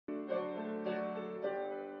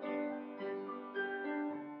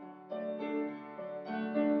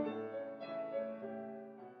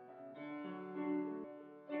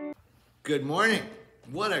Good morning.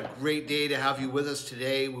 What a great day to have you with us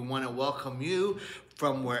today. We want to welcome you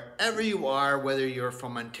from wherever you are, whether you're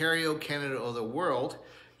from Ontario, Canada, or the world.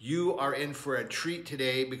 You are in for a treat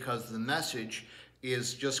today because the message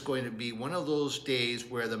is just going to be one of those days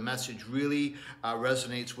where the message really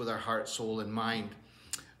resonates with our heart, soul, and mind.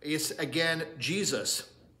 It's, again, Jesus.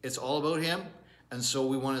 It's all about him, and so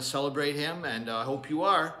we want to celebrate him, and I hope you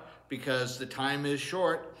are, because the time is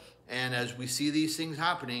short, and as we see these things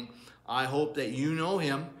happening, I hope that you know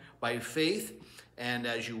him by faith, and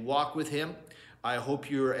as you walk with him, I hope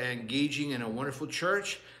you're engaging in a wonderful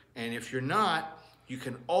church, and if you're not, you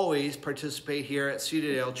can always participate here at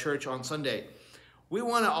Cedardale Church on Sunday. We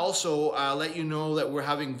want to also let you know that we're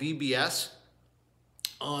having VBS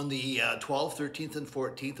on the 12th, 13th, and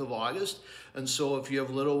 14th of August. And so if you have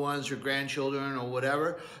little ones or grandchildren or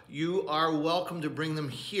whatever, you are welcome to bring them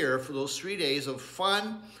here for those 3 days of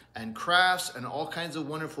fun and crafts and all kinds of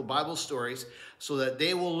wonderful Bible stories so that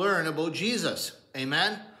they will learn about Jesus.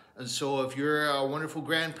 Amen? And so if you're a wonderful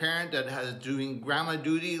grandparent that has doing grandma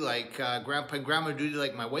duty, like grandpa and grandma duty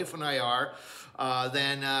like my wife and I are,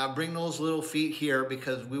 then bring those little feet here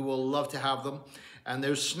because we will love to have them. And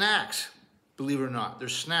there's snacks. Believe it or not,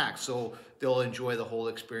 there's snacks, so they'll enjoy the whole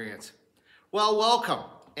experience. Well, welcome.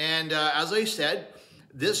 And as I said,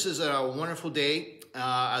 this is a wonderful day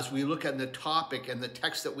as we look at the topic and the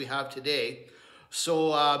text that we have today.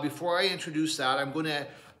 So before I introduce that, I'm going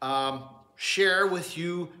to share with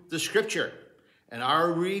you the scripture. And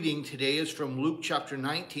our reading today is from Luke chapter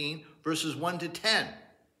 19, verses 1 to 10.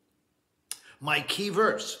 My key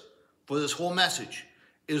verse for this whole message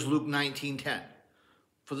is Luke 19:10.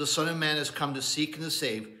 For the Son of Man has come to seek and to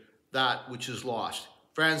save that which is lost.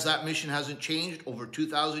 Friends, that mission hasn't changed over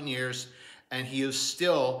 2,000 years, and he is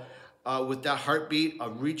still with that heartbeat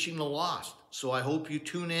of reaching the lost. So I hope you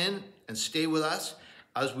tune in and stay with us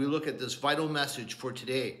as we look at this vital message for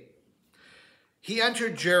today. He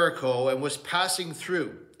entered Jericho and was passing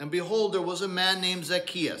through, and behold, there was a man named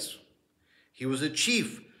Zacchaeus. He was a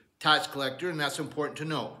chief tax collector, and that's important to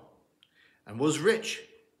know, and was rich.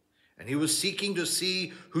 And he was seeking to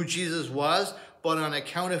see who Jesus was, but on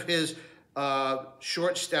account of his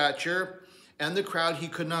short stature and the crowd, he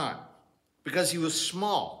could not, because he was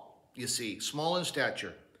small, you see, small in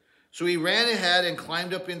stature. So he ran ahead and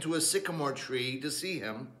climbed up into a sycamore tree to see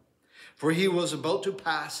him, for he was about to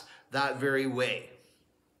pass that very way.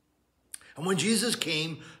 And when Jesus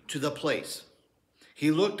came to the place, he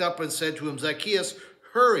looked up and said to him, Zacchaeus,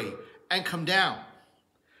 hurry and come down,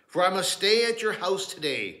 for I must stay at your house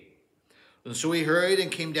today. And so he hurried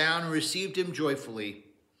and came down and received him joyfully.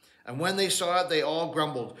 And when they saw it, they all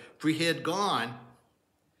grumbled, for he had gone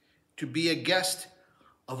to be a guest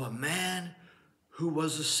of a man who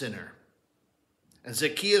was a sinner. And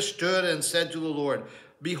Zacchaeus stood and said to the Lord,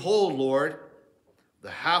 Behold, Lord, the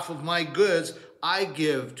half of my goods I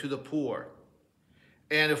give to the poor.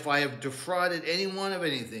 And if I have defrauded anyone of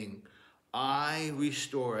anything, I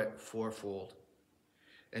restore it fourfold.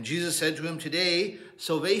 And Jesus said to him, Today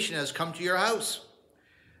salvation has come to your house.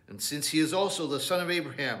 And since he is also the son of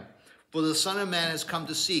Abraham, for the Son of Man has come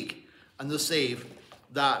to seek and to save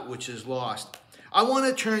that which is lost. I want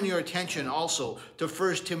to turn your attention also to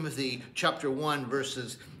 1 Timothy chapter 1,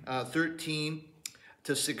 verses 13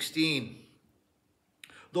 to 16.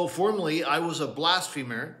 Though formerly I was a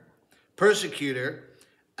blasphemer, persecutor,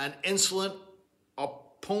 an insolent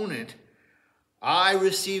opponent, I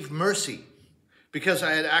received mercy, because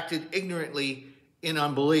I had acted ignorantly in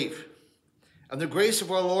unbelief. And the grace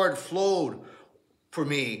of our Lord flowed for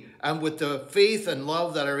me, and with the faith and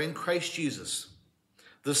love that are in Christ Jesus.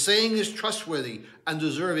 The saying is trustworthy and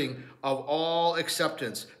deserving of all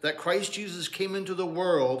acceptance, that Christ Jesus came into the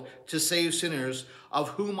world to save sinners, of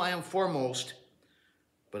whom I am foremost.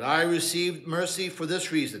 But I received mercy for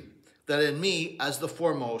this reason, that in me, as the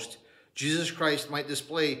foremost, Jesus Christ might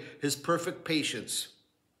display his perfect patience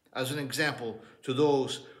as an example to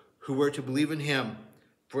those who were to believe in him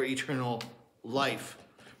for eternal life.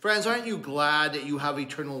 Friends, aren't you glad that you have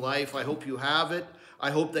eternal life? I hope you have it. I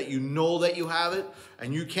hope that you know that you have it,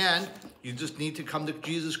 and you can. You just need to come to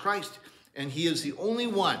Jesus Christ, and he is the only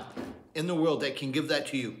one in the world that can give that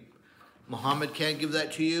to you. Muhammad can't give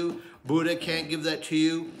that to you. Buddha can't give that to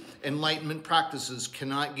you. Enlightenment practices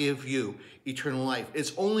cannot give you eternal life.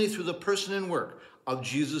 It's only through the person and work of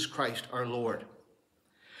Jesus Christ our Lord.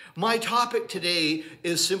 My topic today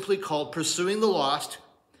is simply called Pursuing the Lost,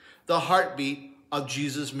 the Heartbeat of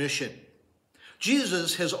Jesus' Mission.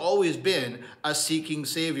 Jesus has always been a seeking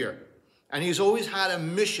Savior, and he's always had a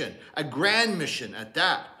mission, a grand mission at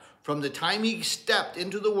that, from the time he stepped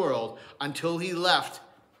into the world until he left,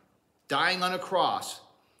 dying on a cross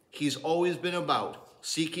He's always been about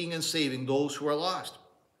seeking and saving those who are lost.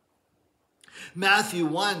 Matthew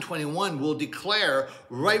 1:21 will declare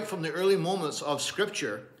right from the early moments of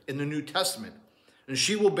Scripture in the New Testament, and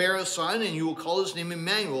she will bear a son, and you will call his name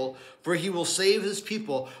Emmanuel, for he will save his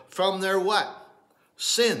people from their what?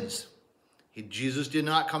 Sins. Jesus did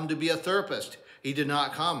not come to be a therapist. He did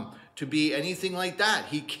not come to be anything like that.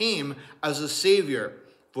 He came as a Savior.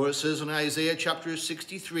 For it says in Isaiah chapter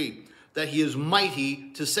 63 that he is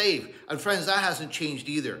mighty to save. And friends, that hasn't changed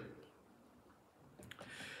either.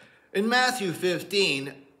 In Matthew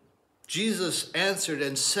 15, Jesus answered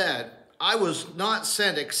and said, I was not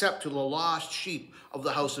sent except to the lost sheep of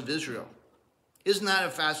the house of Israel. Isn't that a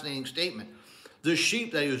fascinating statement? The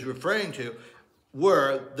sheep that he was referring to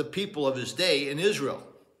were the people of his day in Israel.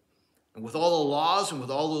 And with all the laws and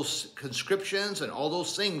with all those conscriptions and all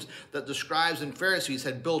those things that the scribes and Pharisees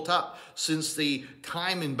had built up since the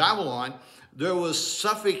time in Babylon, there was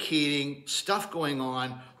suffocating stuff going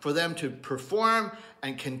on for them to perform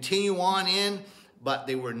and continue on in, but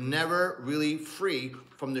they were never really free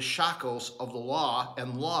from the shackles of the law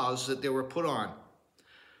and laws that they were put on.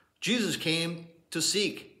 Jesus came to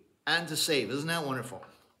seek and to save. Isn't that wonderful?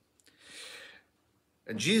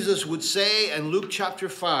 And Jesus would say in Luke chapter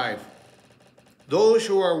 5, those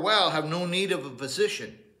who are well have no need of a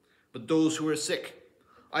physician, but those who are sick.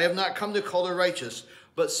 I have not come to call the righteous,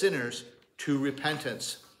 but sinners to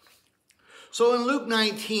repentance. So in Luke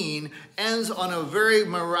 19 ends on a very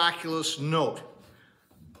miraculous note.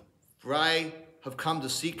 For I have come to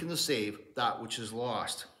seek and to save that which is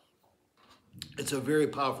lost. It's a very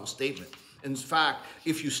powerful statement. In fact,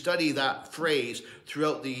 if you study that phrase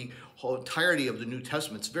throughout the whole entirety of the New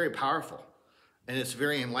Testament, it's very powerful. And it's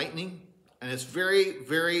very enlightening. And it's very,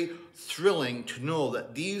 very thrilling to know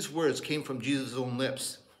that these words came from Jesus' own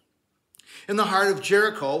lips. In the heart of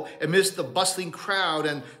Jericho, amidst the bustling crowd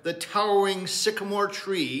and the towering sycamore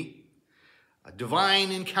tree, a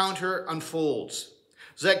divine encounter unfolds.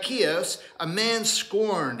 Zacchaeus, a man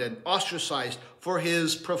scorned and ostracized for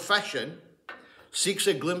his profession, seeks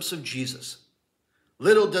a glimpse of Jesus.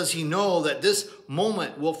 Little does he know that this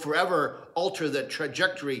moment will forever alter the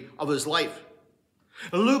trajectory of his life.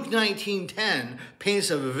 Luke 19:10 paints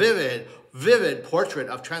a vivid portrait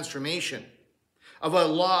of transformation, of a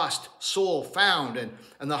lost soul found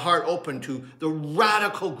and the heart open to the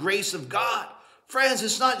radical grace of God. Friends,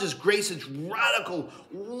 it's not just grace, it's radical,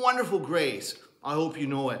 wonderful grace. I hope you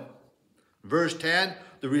know it. Verse 10,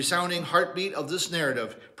 the resounding heartbeat of this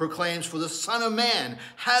narrative proclaims, for the Son of Man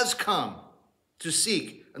has come to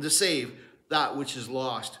seek and to save that which is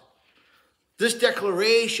lost. This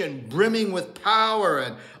declaration, brimming with power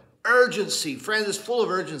and urgency, friends, is full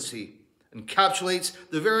of urgency, encapsulates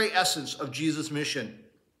the very essence of Jesus' mission.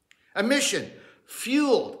 A mission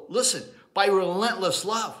fueled, listen, by relentless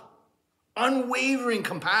love, unwavering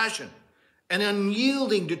compassion, and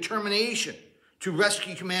unyielding determination to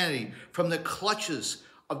rescue humanity from the clutches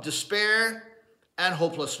of despair and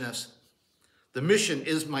hopelessness. The mission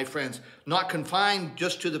is, my friends, not confined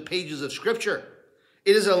just to the pages of Scripture.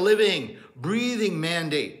 It is a living, breathing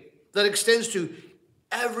mandate that extends to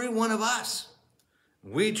every one of us.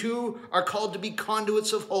 We too are called to be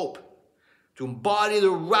conduits of hope, to embody the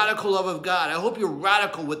radical love of God. I hope you're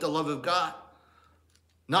radical with the love of God,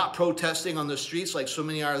 not protesting on the streets like so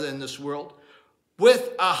many are in this world,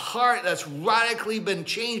 with a heart that's radically been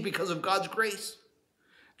changed because of God's grace.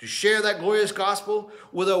 To share that glorious gospel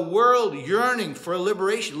with a world yearning for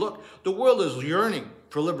liberation. Look, the world is yearning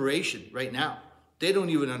for liberation right now. They don't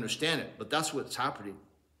even understand it, but that's what's happening.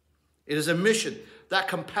 It is a mission that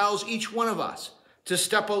compels each one of us to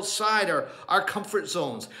step outside our comfort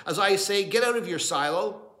zones. As I say, get out of your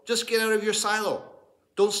silo. Just get out of your silo.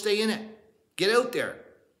 Don't stay in it. Get out there.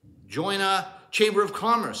 Join a chamber of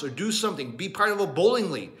commerce or do something. Be part of a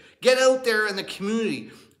bowling league. Get out there in the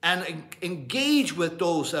community and engage with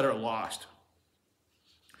those that are lost.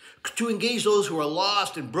 To engage those who are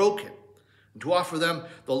lost and broken. And to offer them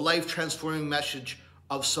the life-transforming message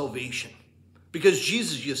of salvation. Because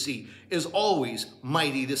Jesus, you see, is always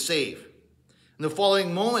mighty to save. In the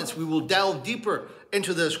following moments, we will delve deeper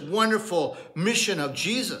into this wonderful mission of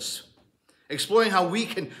Jesus, exploring how we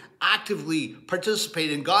can actively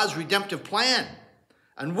participate in God's redemptive plan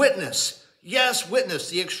and witness, yes, witness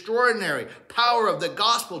the extraordinary power of the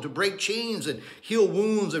gospel to break chains and heal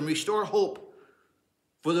wounds and restore hope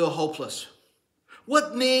for the hopeless.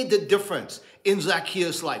 What made the difference in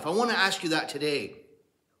Zacchaeus' life? I want to ask you that today.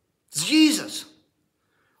 It's Jesus.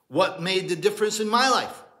 What made the difference in my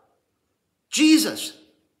life? Jesus.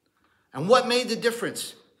 And what made the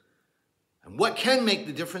difference? And what can make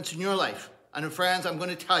the difference in your life? And friends, I'm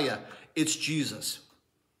going to tell you, it's Jesus.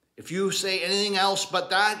 If you say anything else but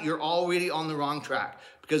that, you're already on the wrong track,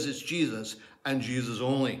 because it's Jesus and Jesus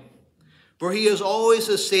only. For he is always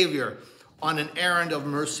a Savior on an errand of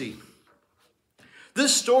mercy.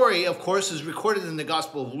 This story, of course, is recorded in the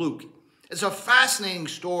Gospel of Luke. It's a fascinating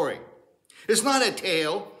story. It's not a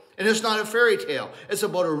tale, and it's not a fairy tale. It's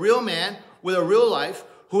about a real man with a real life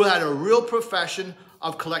who had a real profession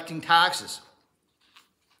of collecting taxes.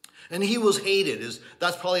 And he was hated.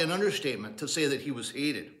 That's probably an understatement to say that he was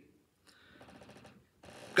hated.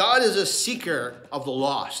 God is a seeker of the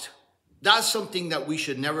lost. That's something that we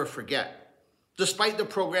should never forget. Despite the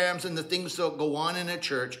programs and the things that go on in a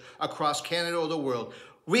church across Canada or the world,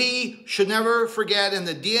 we should never forget in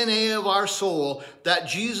the DNA of our soul that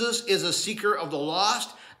Jesus is a seeker of the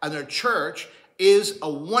lost, and the church is a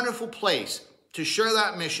wonderful place to share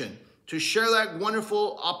that mission, to share that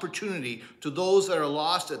wonderful opportunity to those that are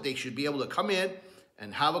lost, that they should be able to come in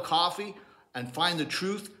and have a coffee and find the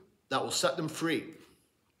truth that will set them free.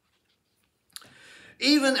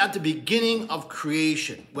 Even at the beginning of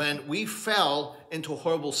creation, when we fell into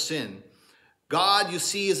horrible sin, God, you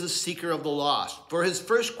see, is a seeker of the lost. For his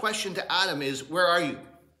first question to Adam is, where are you?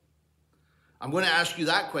 I'm going to ask you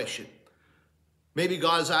that question. Maybe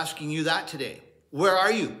God is asking you that today. Where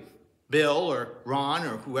are you? Bill or Ron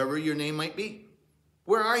or whoever your name might be.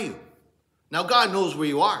 Where are you? Now, God knows where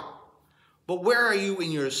you are. But where are you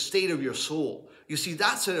in your state of your soul? You see,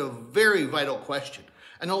 that's a very vital question.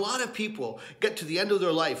 And a lot of people get to the end of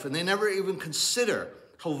their life and they never even consider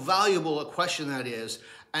how valuable a question that is,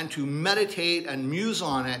 and to meditate and muse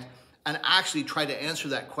on it and actually try to answer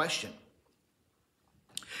that question.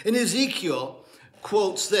 In Ezekiel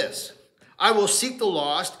quotes this, I will seek the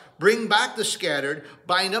lost, bring back the scattered,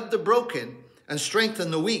 bind up the broken, and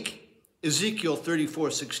strengthen the weak. Ezekiel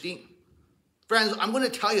 34:16. Friends, I'm going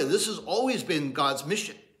to tell you, this has always been God's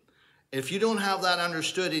mission. If you don't have that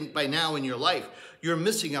understood by now in your life, you're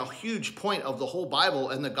missing a huge point of the whole Bible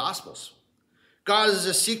and the Gospels. God is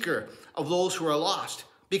a seeker of those who are lost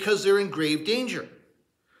because they're in grave danger.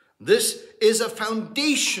 This is a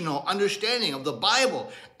foundational understanding of the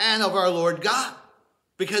Bible and of our Lord God,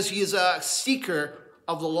 because he is a seeker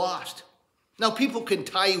of the lost. Now, people can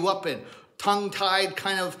tie you up in tongue-tied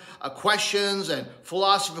kind of questions and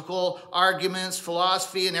philosophical arguments,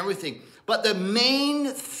 philosophy and everything. But the main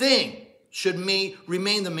thing should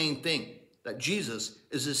remain the main thing, that Jesus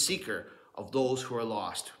is a seeker of those who are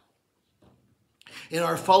lost. In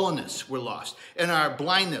our fallenness, we're lost. In our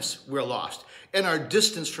blindness, we're lost. In our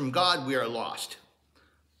distance from God, we are lost.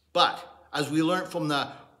 But as we learned from the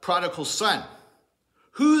prodigal son,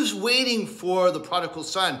 who's waiting for the prodigal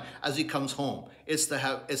son as he comes home? It's the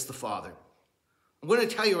Father. I'm going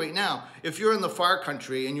to tell you right now, if you're in the far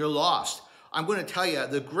country and you're lost, I'm going to tell you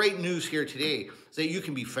the great news here today is that you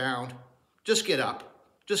can be found. Just get up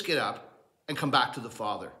and come back to the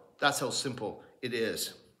Father. That's how simple it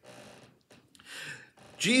is.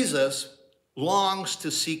 Jesus longs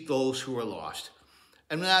to seek those who are lost.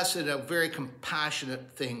 And that's a very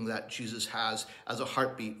compassionate thing that Jesus has as a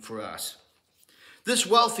heartbeat for us. This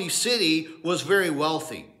wealthy city was very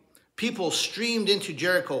wealthy. People streamed into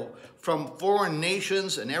Jericho from foreign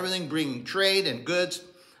nations and everything, bringing trade and goods,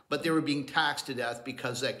 but they were being taxed to death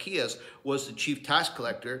because Zacchaeus was the chief tax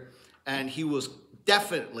collector, and he was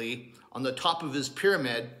definitely on the top of his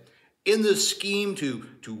pyramid in this scheme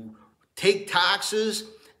to take taxes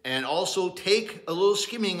and also take a little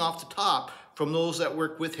skimming off the top from those that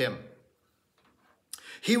work with him.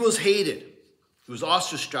 He was hated, he was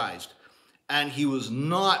ostracized, and he was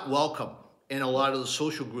not welcome in a lot of the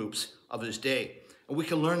social groups of his day. And we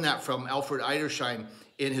can learn that from Alfred Edersheim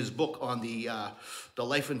in his book on the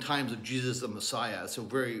life and times of Jesus the Messiah. It's a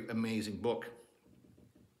very amazing book.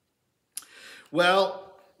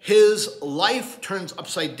 Well, his life turns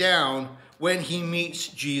upside down when he meets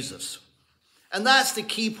Jesus. And that's the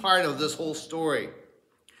key part of this whole story.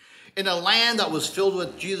 In a land that was filled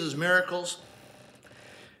with Jesus' miracles,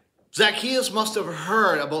 Zacchaeus must have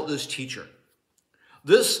heard about this teacher.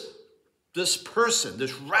 This person,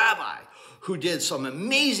 this rabbi, who did some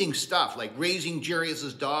amazing stuff, like raising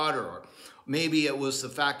Jairus' daughter, or maybe it was the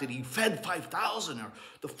fact that he fed 5,000 or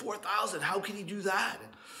the 4,000. How could he do that?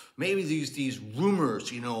 Maybe these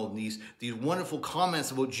rumors, these wonderful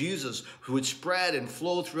comments about Jesus who would spread and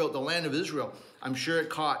flow throughout the land of Israel. I'm sure it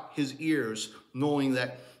caught his ears, knowing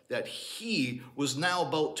that he was now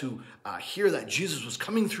about to hear that Jesus was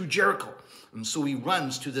coming through Jericho. And so he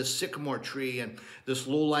runs to this sycamore tree and this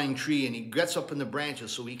low-lying tree, and he gets up in the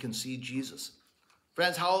branches so he can see Jesus.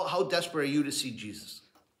 Friends, how desperate are you to see Jesus?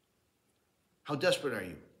 How desperate are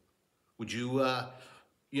you? Would you,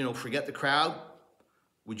 forget the crowd?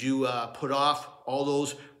 Would you put off all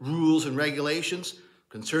those rules and regulations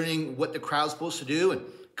concerning what the crowd's supposed to do and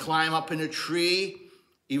climb up in a tree,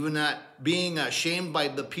 even not being shamed by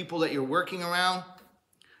the people that you're working around,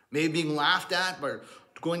 maybe being laughed at, but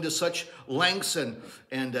going to such lengths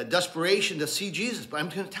and desperation to see Jesus. But I'm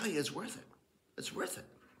going to tell you, it's worth it. It's worth it.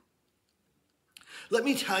 Let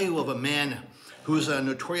me tell you of a man who is a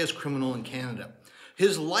notorious criminal in Canada.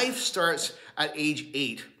 His life starts at age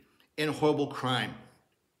 8 in horrible crime.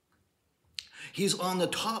 He's on the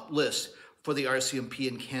top list for the RCMP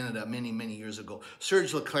in Canada many, many years ago.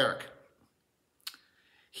 Serge Leclerc.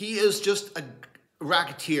 He is just a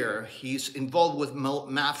racketeer. He's involved with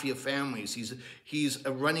mafia families. He's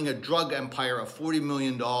running a drug empire of $40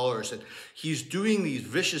 million. And he's doing these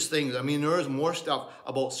vicious things. I mean, there is more stuff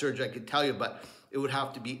about Serge I could tell you, but it would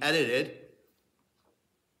have to be edited.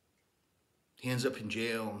 He ends up in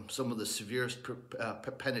jail in some of the severest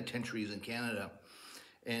penitentiaries in Canada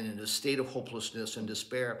and in a state of hopelessness and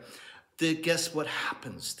despair. Guess what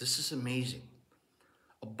happens? This is amazing.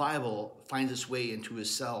 A Bible finds its way into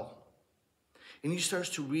his cell. And he starts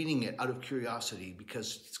to reading it out of curiosity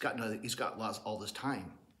because he's got lost all this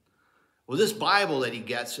time. Well, this Bible that he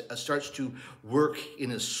gets starts to work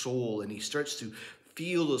in his soul, and he starts to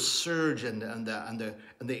feel the surge and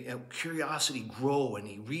the curiosity grow, and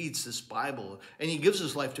he reads this Bible, and he gives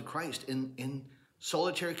his life to Christ in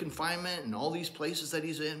solitary confinement and all these places that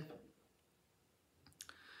he's in.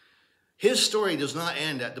 His story does not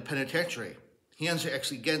end at the penitentiary. He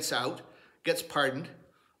actually gets out, gets pardoned,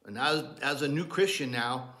 and as a new Christian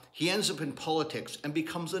now, he ends up in politics and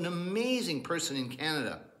becomes an amazing person in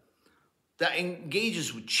Canada that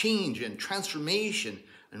engages with change and transformation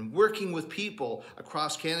and working with people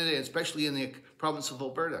across Canada, especially in the province of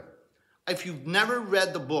Alberta. If you've never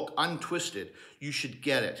read the book Untwisted, you should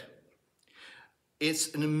get it.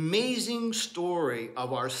 It's an amazing story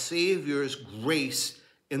of our Savior's grace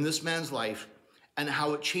in this man's life and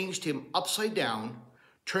how it changed him upside down,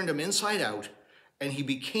 turned him inside out, and he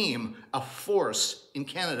became a force in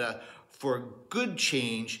Canada for good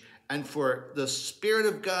change and for the Spirit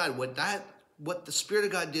of God. What the Spirit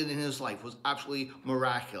of God did in his life was absolutely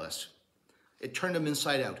miraculous. It turned him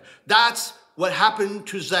inside out. That's what happened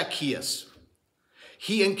to Zacchaeus.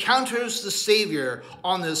 He encounters the Savior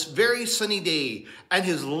on this very sunny day, and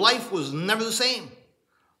his life was never the same.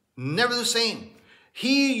 Never the same.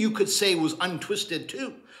 He, you could say, was untwisted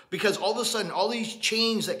too, because all of a sudden, all these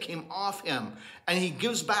chains that came off him, and he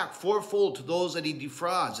gives back fourfold to those that he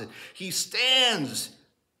defrauds. And he stands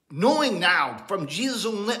knowing now from Jesus'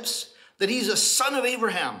 own lips that he's a son of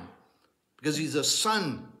Abraham, because he's a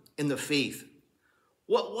son in the faith.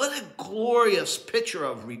 What a glorious picture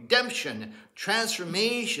of redemption,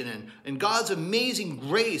 transformation, and God's amazing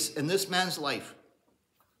grace in this man's life.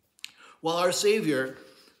 Well, our Savior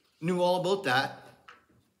knew all about that,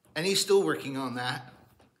 and he's still working on that.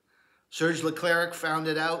 Serge Leclerc found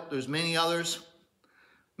it out. There's many others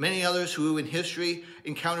who in history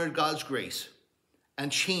encountered God's grace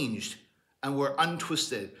and changed and were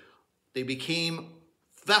untwisted. They became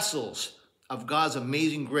vessels of God's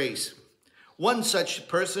amazing grace. One such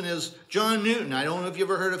person is John Newton. I don't know if you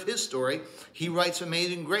ever heard of his story. He writes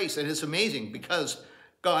Amazing Grace, and it's amazing because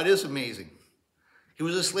God is amazing. He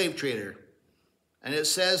was a slave trader, and it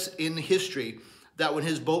says in history that when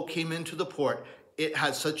his boat came into the port, it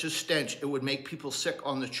had such a stench it would make people sick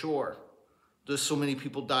on the shore. There's so many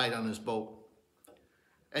people died on his boat.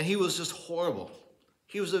 And he was just horrible.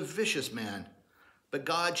 He was a vicious man. But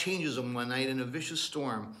God changes him one night in a vicious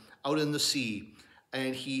storm out in the sea.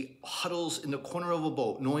 And he huddles in the corner of a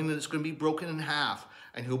boat, knowing that it's going to be broken in half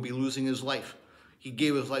and he'll be losing his life. He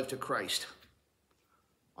gave his life to Christ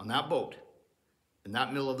on that boat in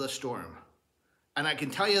that middle of the storm. And I can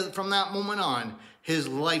tell you that from that moment on, his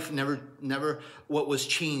life never was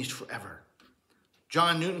changed forever.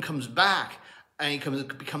 John Newton comes back and he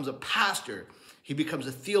becomes a pastor. He becomes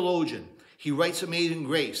a theologian. He writes Amazing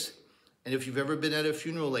Grace. And if you've ever been at a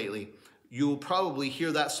funeral lately, you'll probably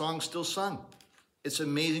hear that song still sung. It's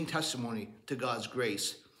amazing testimony to God's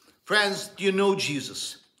grace. Friends, do you know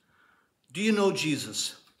Jesus? Do you know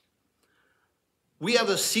Jesus? We have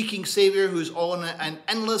a seeking Savior who's on an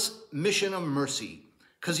endless mission of mercy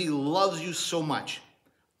because he loves you so much.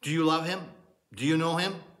 Do you love him? Do you know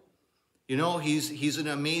him? You know, he's an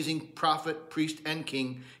amazing prophet, priest, and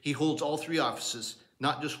king. He holds all three offices,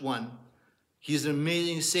 not just one. He's an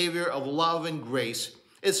amazing Savior of love and grace.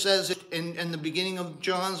 It says in the beginning of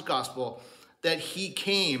John's gospel that he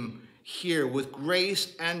came here with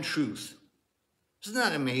grace and truth. Isn't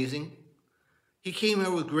that amazing? He came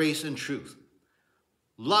here with grace and truth,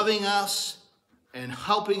 loving us and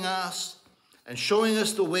helping us and showing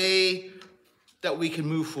us the way that we can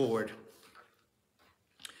move forward.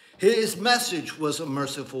 His message was a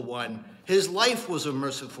merciful one. His life was a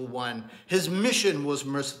merciful one. His mission was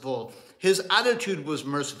merciful. His attitude was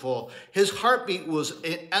merciful. His heartbeat was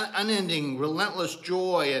unending, relentless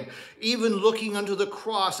joy. And even looking unto the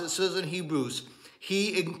cross, it says in Hebrews,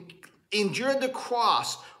 he endured the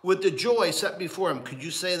cross with the joy set before him. Could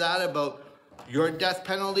you say that about your death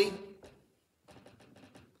penalty?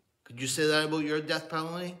 Could you say that about your death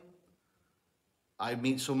penalty? I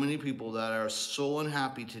meet so many people that are so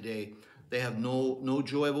unhappy today. They have no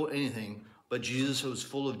joy about anything, but Jesus was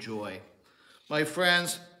full of joy. My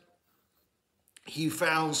friends, he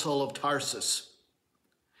found Saul of Tarsus.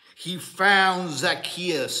 He found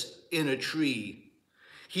Zacchaeus in a tree.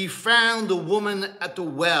 He found the woman at the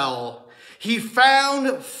well. He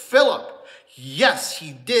found Philip. Yes,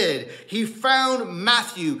 he did. He found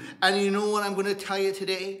Matthew. And you know what I'm going to tell you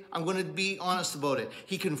today? I'm going to be honest about it.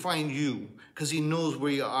 He can find you because he knows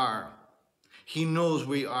where you are. He knows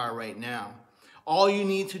where you are right now. All you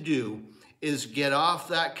need to do is get off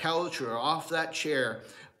that couch or off that chair,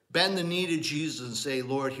 bend the knee to Jesus and say,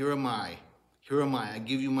 Lord, here am I. Here am I. I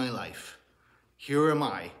give you my life. Here am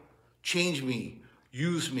I. Change me.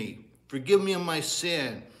 Use me. Forgive me of my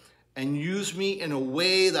sin. And use me in a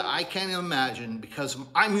way that I can't imagine, because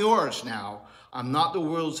I'm yours now. I'm not the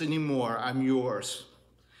world's anymore. I'm yours.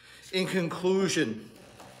 In conclusion,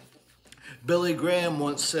 Billy Graham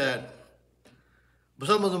once said,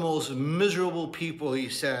 some of the most miserable people, he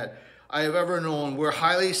said, I have ever known were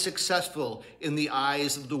highly successful in the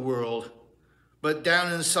eyes of the world, but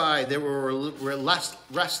down inside they were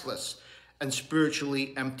restless and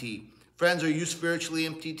spiritually empty. Friends, are you spiritually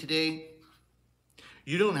empty today?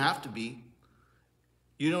 You don't have to be.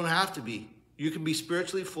 You don't have to be. You can be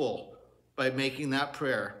spiritually full by making that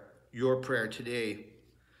prayer your prayer today.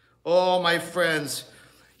 Oh, my friends,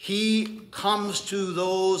 he comes to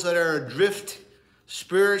those that are adrift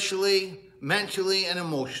spiritually, mentally, and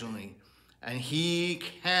emotionally, and he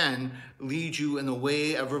can lead you in the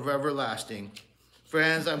way of everlasting.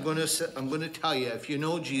 Friends, I'm going to tell you, if you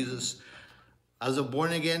know Jesus, as a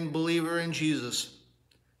born-again believer in Jesus,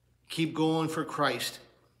 keep going for Christ.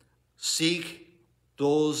 Seek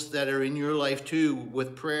those that are in your life too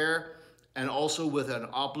with prayer and also with an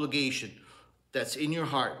obligation that's in your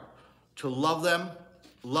heart to love them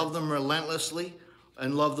relentlessly,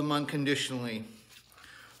 and love them unconditionally.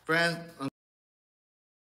 Friends,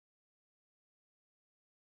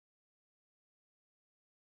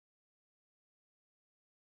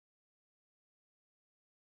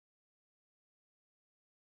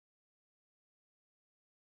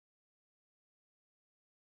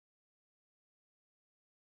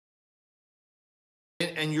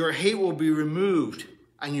 and your hate will be removed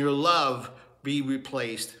and your love be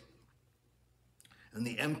replaced. And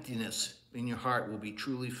the emptiness in your heart will be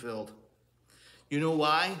truly filled. You know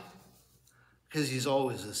why? Because he's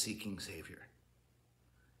always a seeking Savior.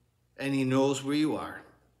 And he knows where you are.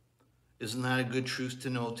 Isn't that a good truth to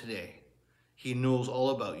know today? He knows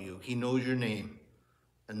all about you. He knows your name.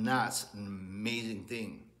 And that's an amazing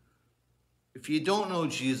thing. If you don't know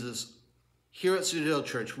Jesus, here at Cedardale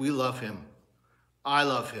Church, we love him. I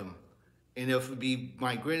love him. And it would be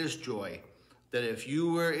my greatest joy that if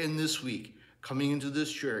you were in this week coming into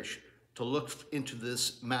this church to look into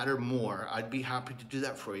this matter more, I'd be happy to do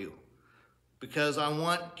that for you. Because I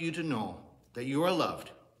want you to know that you are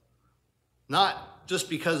loved. Not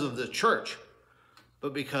just because of the church,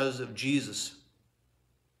 but because of Jesus.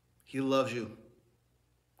 He loves you.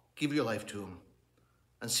 Give your life to him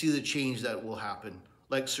and see the change that will happen,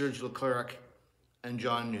 like Serge Leclerc and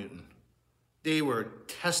John Newton. They were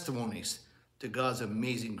testimonies to God's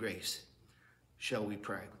amazing grace. Shall we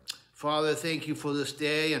pray? Father, thank you for this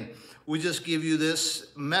day, and we just give you this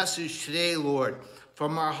message today, Lord,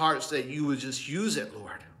 from our hearts, that you would just use it,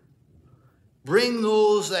 Lord. Bring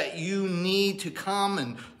those that you need to come,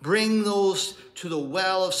 and bring those to the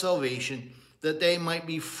well of salvation, that they might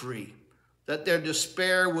be free, that their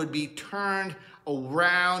despair would be turned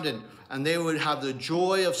around, and they would have the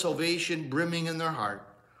joy of salvation brimming in their heart.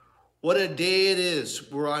 What a day it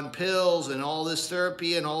is. We're on pills and all this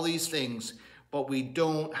therapy and all these things, but we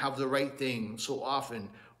don't have the right thing. So often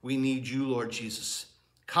we need you, Lord Jesus.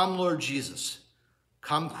 Come, Lord Jesus.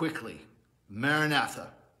 Come quickly.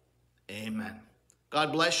 Maranatha. Amen.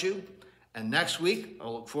 God bless you. And next week, I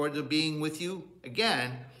look forward to being with you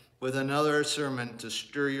again with another sermon to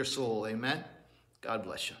stir your soul. Amen. God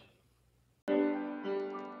bless you.